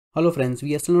Hello friends,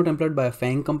 we are still not employed by a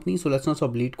FAANG company, so let's not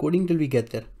stop lead coding till we get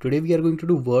there. Today we are going to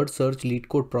do word search lead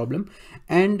code problem,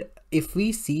 and if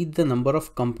we see the number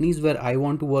of companies where I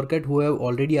want to work at who have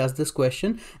already asked this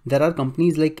question, there are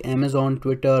companies like Amazon,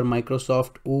 Twitter,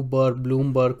 Microsoft, Uber,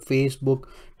 Bloomberg, Facebook,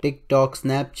 TikTok,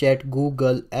 Snapchat,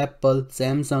 Google, Apple,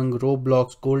 Samsung,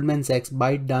 Roblox, Goldman Sachs,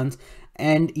 ByteDance,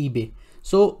 and eBay.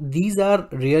 So these are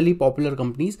really popular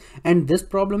companies, and this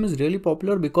problem is really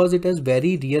popular because it has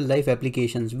very real life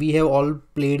applications. We have all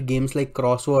played games like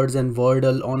crosswords and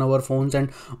wordle on our phones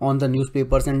and on the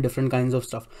newspapers and different kinds of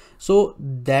stuff. So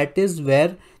that is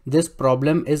where this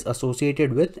problem is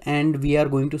associated with, and we are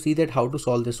going to see that how to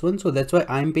solve this one. So that's why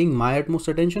I'm paying my utmost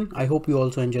attention. I hope you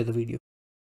also enjoy the video.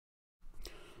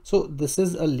 So this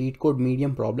is a lead code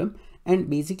medium problem, and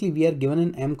basically we are given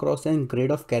an m cross n grid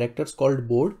of characters called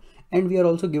board, and we are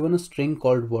also given a string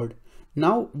called word.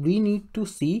 Now we need to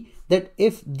see that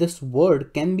if this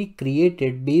word can be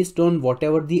created based on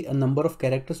whatever the number of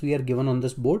characters we are given on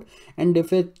this board, and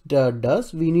if it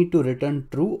does, we need to return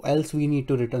true, else we need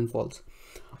to return false.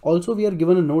 Also, we are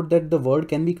given a note that the word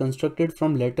can be constructed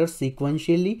from letters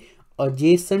sequentially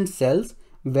adjacent cells,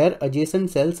 where adjacent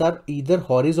cells are either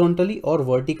horizontally or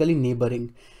vertically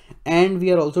neighboring. And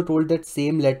we are also told that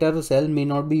same letter cell may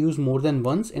not be used more than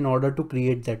once in order to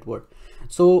create that word.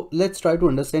 So let's try to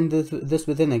understand this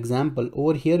with an example.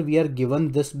 Over here we are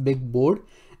given this big board,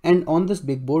 and on this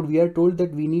big board we are told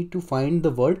that we need to find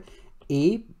the word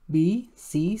A, B,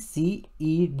 C, C,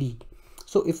 E, D.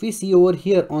 So if we see over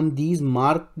here on these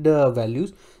marked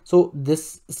values, so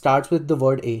this starts with the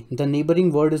word A, the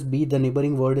neighboring word is B, the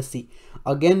neighboring word is C.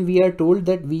 Again, we are told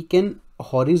that we can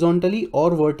horizontally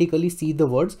or vertically see the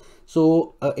words.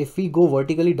 So if we go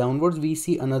vertically downwards, we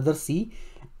see another C,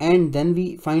 and then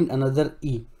we find another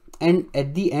E, and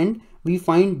at the end we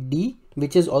find D,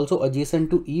 which is also adjacent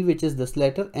to E, which is this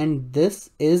letter, and this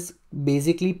is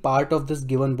basically part of this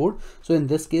given board. So in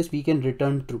this case we can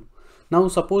return true. Now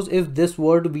suppose if this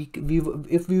word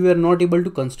if we were not able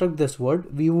to construct this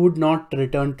word, we would not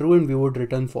return true and we would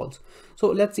return false. So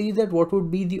let's see that what would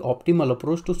be the optimal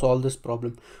approach to solve this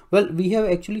problem. Well, we have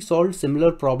actually solved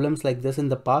similar problems like this in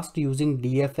the past using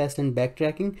DFS and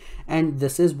backtracking, and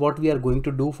this is what we are going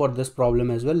to do for this problem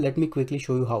as well. Let me quickly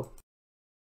show you how.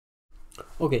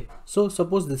 Okay, so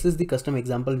suppose this is the custom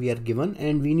example we are given,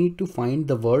 and we need to find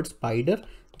the word spider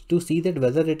to see that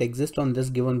whether it exists on this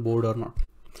given board or not.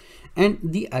 And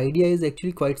the idea is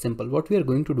actually quite simple. What we are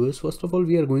going to do is, first of all,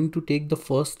 we are going to take the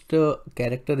first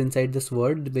character inside this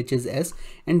word, which is S,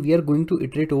 and we are going to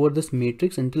iterate over this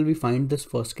matrix until we find this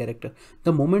first character.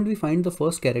 The moment we find the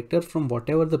first character from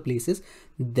whatever the place is,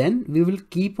 then we will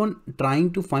keep on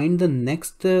trying to find the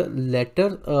next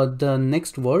letter, the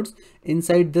next words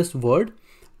inside this word,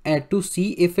 to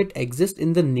see if it exists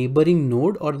in the neighboring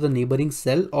node or the neighboring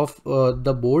cell of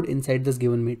the board inside this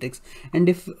given matrix. And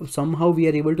if somehow we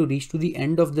are able to reach to the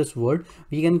end of this word,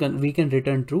 we can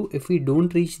return true. If we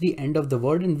don't reach the end of the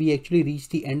word and we actually reach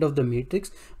the end of the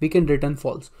matrix, we can return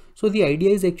false. So the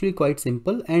idea is actually quite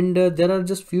simple, and there are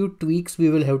just few tweaks we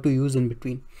will have to use in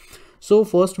between. So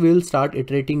first we will start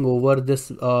iterating over this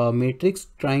matrix,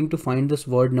 trying to find this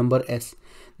word number S.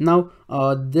 Now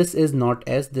this is not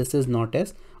S, this is not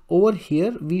S. Over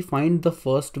here we find the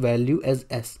first value as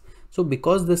S. So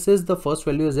because this is the first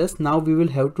value as S, now we will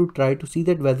have to try to see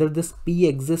that whether this P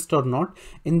exists or not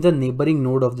in the neighboring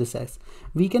node of this S.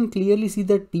 We can clearly see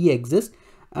that P exists.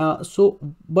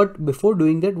 But before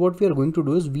doing that, what we are going to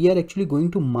do is we are actually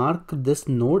going to mark this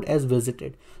node as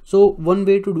visited. So one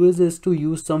way to do is to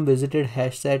use some visited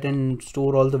hash set and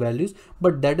store all the values,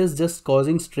 but that is just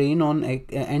causing strain on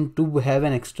and to have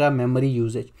an extra memory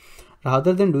usage.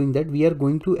 Rather than doing that, we are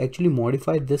going to actually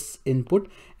modify this input,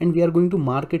 and we are going to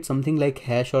mark it something like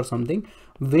hash or something,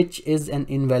 which is an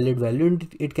invalid value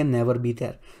and it can never be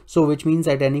there. So which means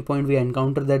at any point we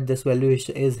encounter that this value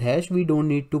is hash, we don't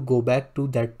need to go back to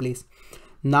that place.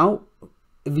 Now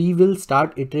we will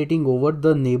start iterating over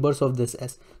the neighbors of this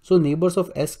S. So neighbors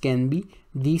of S can be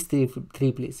these three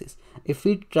places. If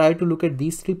we try to look at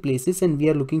these three places and we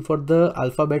are looking for the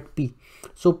alphabet P,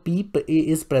 so P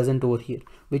is present over here,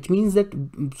 which means that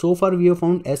so far we have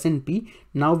found S and P.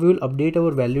 Now we will update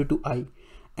our value to I,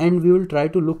 and we will try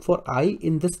to look for I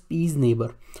in this P's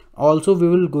neighbor. Also we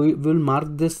will mark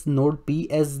this node P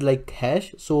as like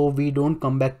hash, so we don't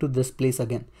come back to this place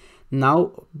again.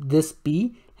 Now this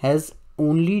P has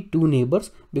only two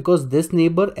neighbors because this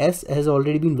neighbor S has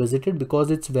already been visited because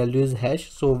its value is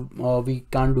hash, so we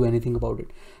can't do anything about it.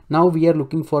 Now we are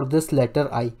looking for this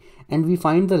letter I, and we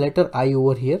find the letter I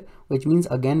over here, which means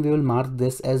again we will mark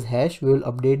this as hash. We will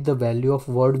update the value of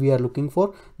word we are looking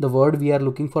for. The word we are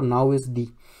looking for now is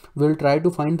D. we'll try to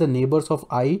find the neighbors of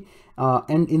I,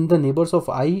 and in the neighbors of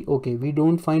I, okay, we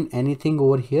don't find anything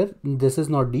over here. This is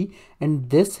not D, and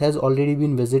this has already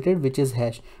been visited, which is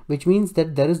hash, which means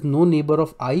that there is no neighbor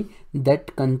of I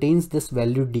that contains this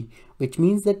value D, which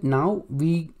means that now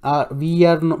we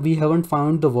haven't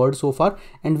found the word so far,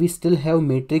 and we still have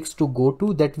matrix to go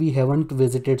to that we haven't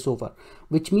visited so far,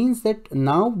 which means that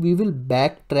now we will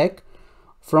backtrack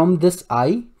from this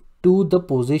I to the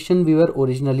position we were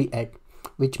originally at,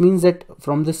 which means that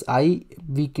from this I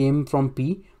we came from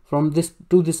P, from this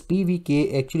to this P we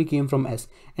actually came from S,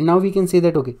 and now we can say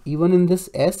that okay, even in this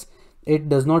S it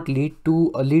does not lead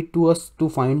to us to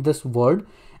find this word,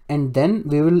 and then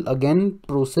we will again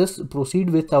proceed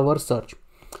with our search.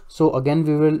 So again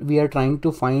we are trying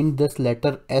to find this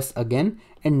letter S again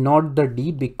and not the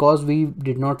D, because we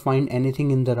did not find anything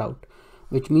in the route,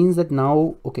 which means that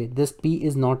now okay, this P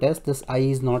is not S, this I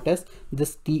is not S,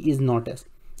 this T is not S,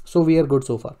 so we are good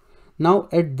so far. Now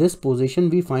at this position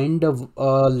we find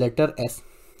a letter S,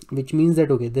 which means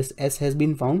that okay, this S has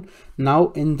been found.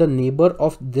 Now in the neighbor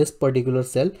of this particular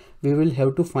cell we will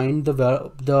have to find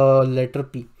the letter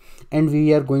P, and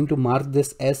we are going to mark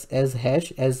this S as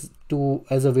hash as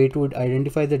a way to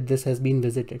identify that this has been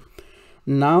visited.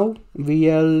 Now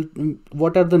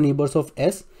what are the neighbors of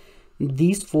S?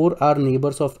 These four are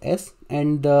neighbors of S,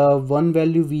 and the one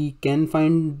value we can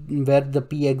find where the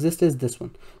P exists is this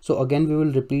one. So again we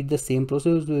will repeat the same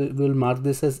process. We will mark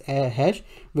this as a hash.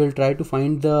 We'll try to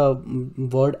find the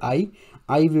word I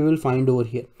we will find over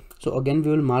here. So again we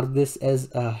will mark this as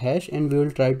a hash, and we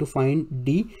will try to find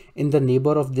D in the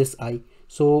neighbor of this I.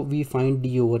 So we find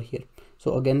D over here.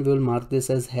 So again we will mark this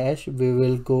as hash. We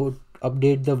will go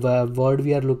update the word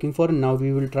we are looking for, and now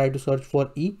we will try to search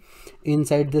for E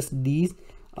inside these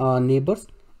neighbors,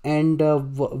 and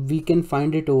we can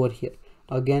find it over here.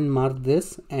 Again mark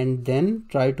this and then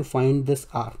try to find this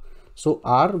R. So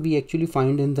R we actually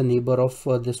find in the neighbor of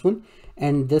this one,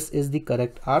 and this is the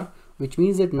correct R, which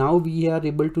means that now we are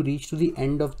able to reach to the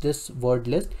end of this word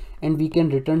list, and we can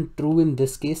return true in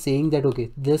this case, saying that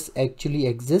okay, this actually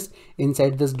exists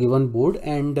inside this given board,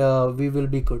 and we will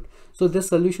be good. So this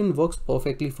solution works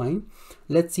perfectly fine.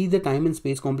 Let's see the time and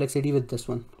space complexity with this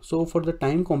one. So for the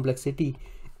time complexity,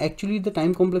 actually the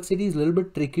time complexity is a little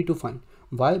bit tricky to find.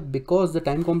 Why? Because the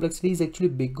time complexity is actually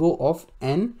big O of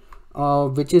n,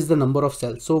 which is the number of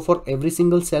cells. So for every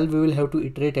single cell we will have to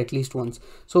iterate at least once.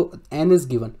 So n is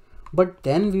given, but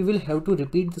then we will have to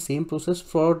repeat the same process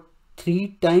for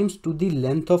 3 times to the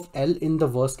length of L in the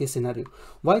worst case scenario.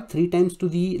 Why 3 times to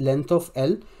the length of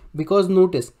L? Because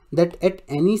notice that at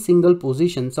any single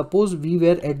position, suppose we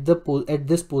were at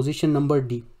this position number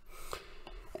D,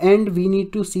 and we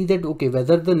need to see that okay,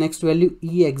 whether the next value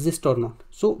E exists or not.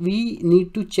 So we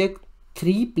need to check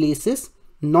 3 places,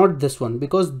 not this one,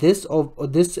 because this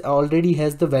already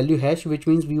has the value hash, which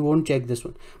means we won't check this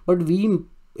one. But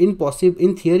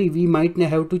in theory we might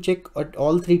have to check at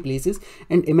all 3 places,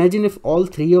 and imagine if all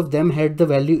 3 of them had the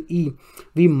value E,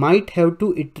 we might have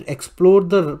to explore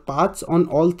the paths on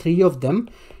all 3 of them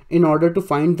in order to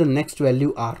find the next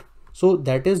value R. So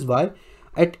that is why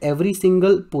at every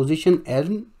single position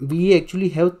N we actually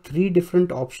have 3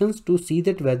 different options to see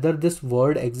that whether this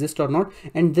word exists or not,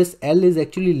 and this L is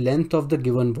actually length of the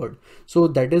given word. So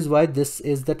that is why this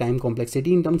is the time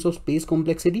complexity. In terms of space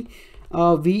complexity,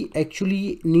 we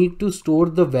actually need to store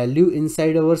the value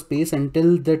inside our space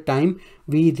until the time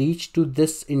we reach to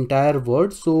this entire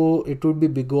word. So it would be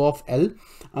big O of L,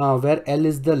 where L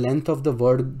is the length of the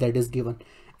word that is given.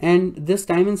 And this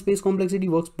time and space complexity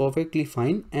works perfectly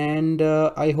fine, and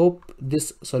I hope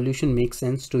this solution makes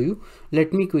sense to you.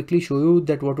 Let me quickly show you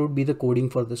that what would be the coding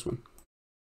for this one.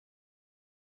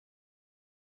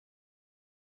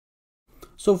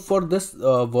 So for this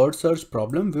word search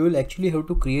problem, we will actually have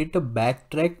to create a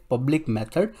backtrack public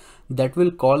method that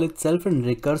will call itself, and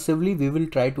recursively we will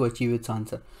try to achieve its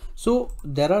answer. So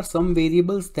there are some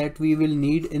variables that we will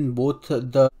need in both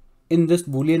in this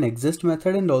boolean exist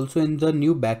method and also in the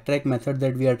new backtrack method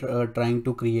that we are trying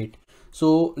to create.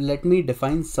 So let me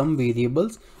define some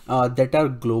variables that are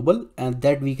global and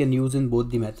that we can use in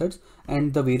both the methods.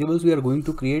 And the variables we are going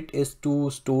to create is to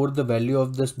store the value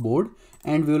of this board,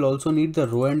 and we will also need the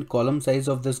row and column size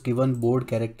of this given board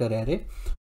character array.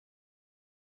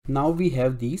 Now we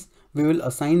have these, we will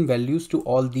assign values to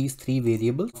all these 3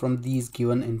 variables from these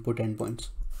given input endpoints.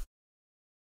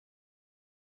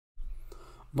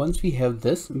 Once we have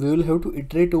this, we will have to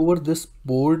iterate over this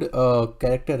board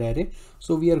character array.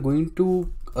 So we are going to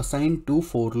assign two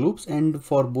for loops, and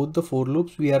for both the for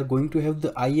loops we are going to have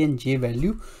the I and j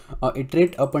value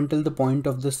iterate up until the point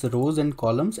of this rows and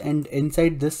columns, and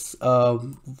inside this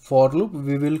for loop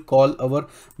we will call our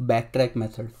backtrack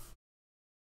method.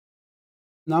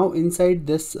 Now inside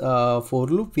this for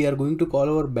loop we are going to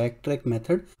call our backtrack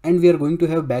method, and we are going to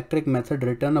have backtrack method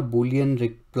return a boolean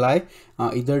reply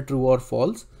either true or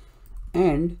false.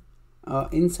 And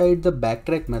inside the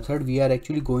backtrack method we are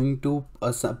actually going to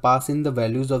pass in the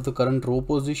values of the current row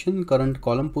position, current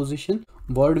column position,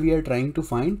 word we are trying to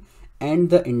find, and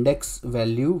the index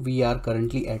value we are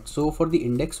currently at. So for the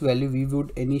index value we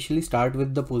would initially start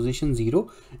with the position 0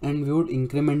 and we would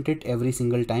increment it every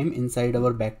single time inside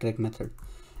our backtrack method.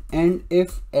 And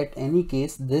if at any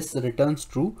case this returns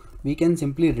true, we can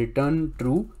simply return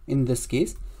true in this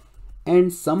case.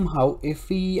 And somehow if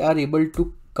we are able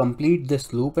to complete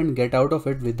this loop and get out of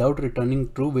it without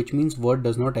returning true, which means word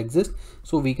does not exist,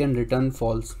 so we can return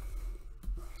false.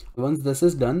 Once this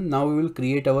is done, now we will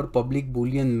create our public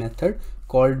boolean method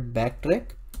called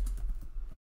backtrack.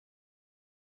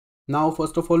 Now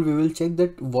first of all we will check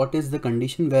that what is the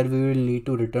condition where we will need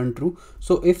to return true.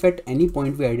 So if at any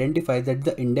point we identify that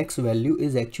the index value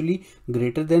is actually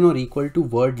greater than or equal to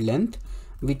word length,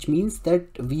 which means that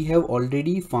we have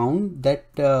already found that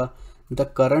the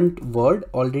current word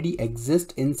already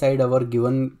exists inside our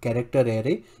given character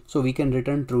array, so we can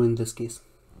return true in this case.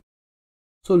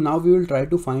 So now we will try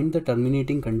to find the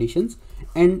terminating conditions,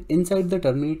 and inside the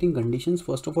terminating conditions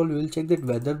first of all we will check that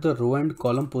whether the row and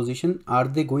column position are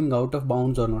they going out of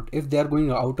bounds or not. If they are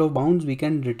going out of bounds we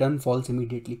can return false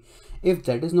immediately. If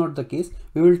that is not the case,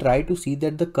 we will try to see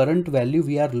that the current value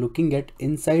we are looking at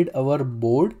inside our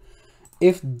board,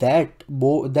 if that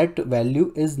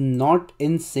value is not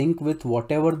in sync with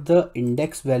whatever the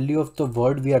index value of the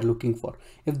word we are looking for.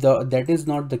 If that is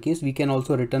not the case, we can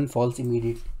also return false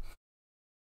immediately.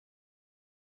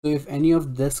 So if any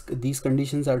of these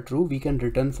conditions are true, we can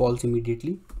return false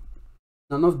immediately.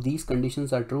 None of these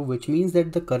conditions are true, which means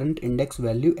that the current index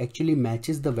value actually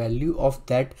matches the value of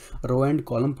that row and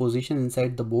column position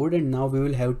inside the board, and now we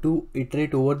will have to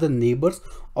iterate over the neighbors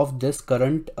of this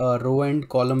current row and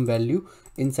column value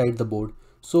inside the board.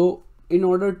 So in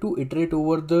order to iterate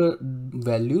over the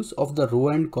values of the row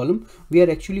and column, we are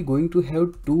actually going to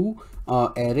have two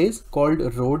arrays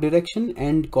called row direction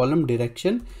and column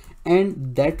direction,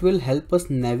 and that will help us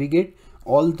navigate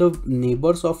all the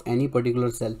neighbors of any particular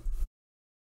cell.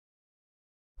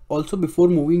 Also, before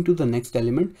moving to the next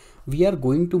element, we are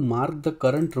going to mark the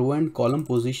current row and column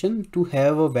position to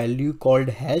have a value called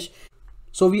hash,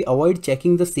 so we avoid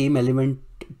checking the same element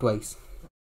twice.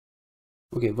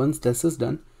 Okay, once this is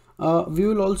done, we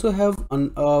will also have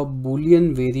a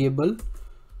boolean variable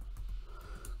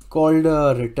called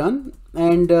return,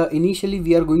 and initially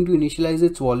we are going to initialize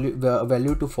its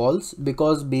value to false,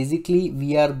 because basically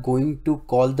we are going to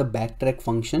call the backtrack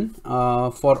function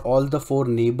for all the four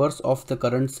neighbors of the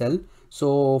current cell.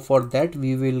 So for that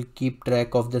we will keep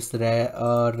track of this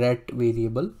ret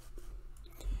variable,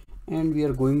 and we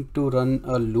are going to run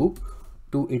a loop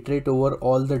to iterate over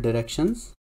all the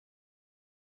directions,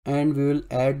 and we will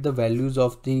add the values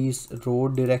of these row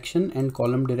direction and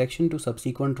column direction to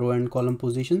subsequent row and column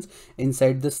positions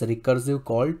inside this recursive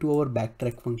call to our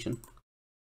backtrack function.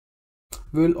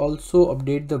 We will also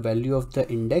update the value of the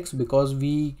index, because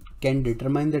we can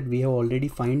determine that we have already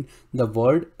find the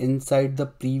word inside the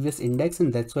previous index,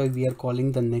 and that's why we are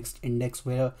calling the next index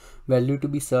value to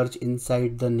be searched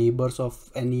inside the neighbors of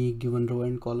any given row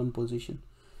and column position.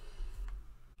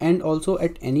 And also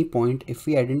at any point, if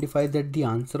we identify that the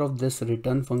answer of this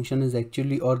return function is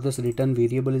actually, or this return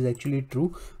variable is actually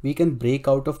true, we can break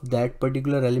out of that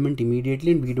particular element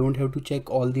immediately, and we don't have to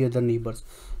check all the other neighbors.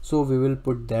 So we will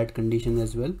put that condition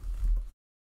as well.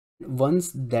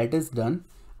 Once that is done,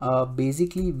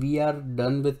 basically we are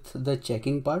done with the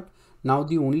checking part. Now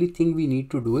the only thing we need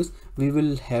to do is we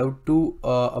will have to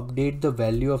update the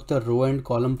value of the row and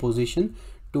column position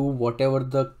to whatever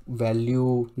the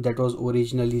value that was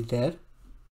originally there,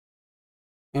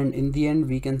 and in the end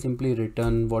we can simply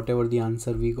return whatever the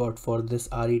answer we got for this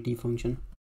ret function.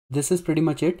 This is pretty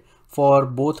much it for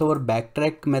both our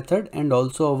backtrack method and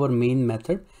also our main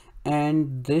method,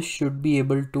 and this should be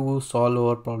able to solve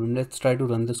our problem. Let's try to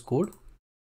run this code.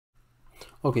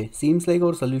 Okay, seems like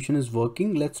our solution is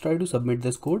working. Let's try to submit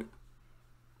this code,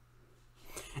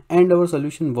 and our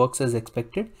solution works as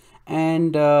expected.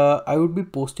 And I would be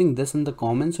posting this in the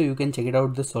comments, so you can check it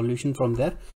out, the solution from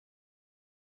there.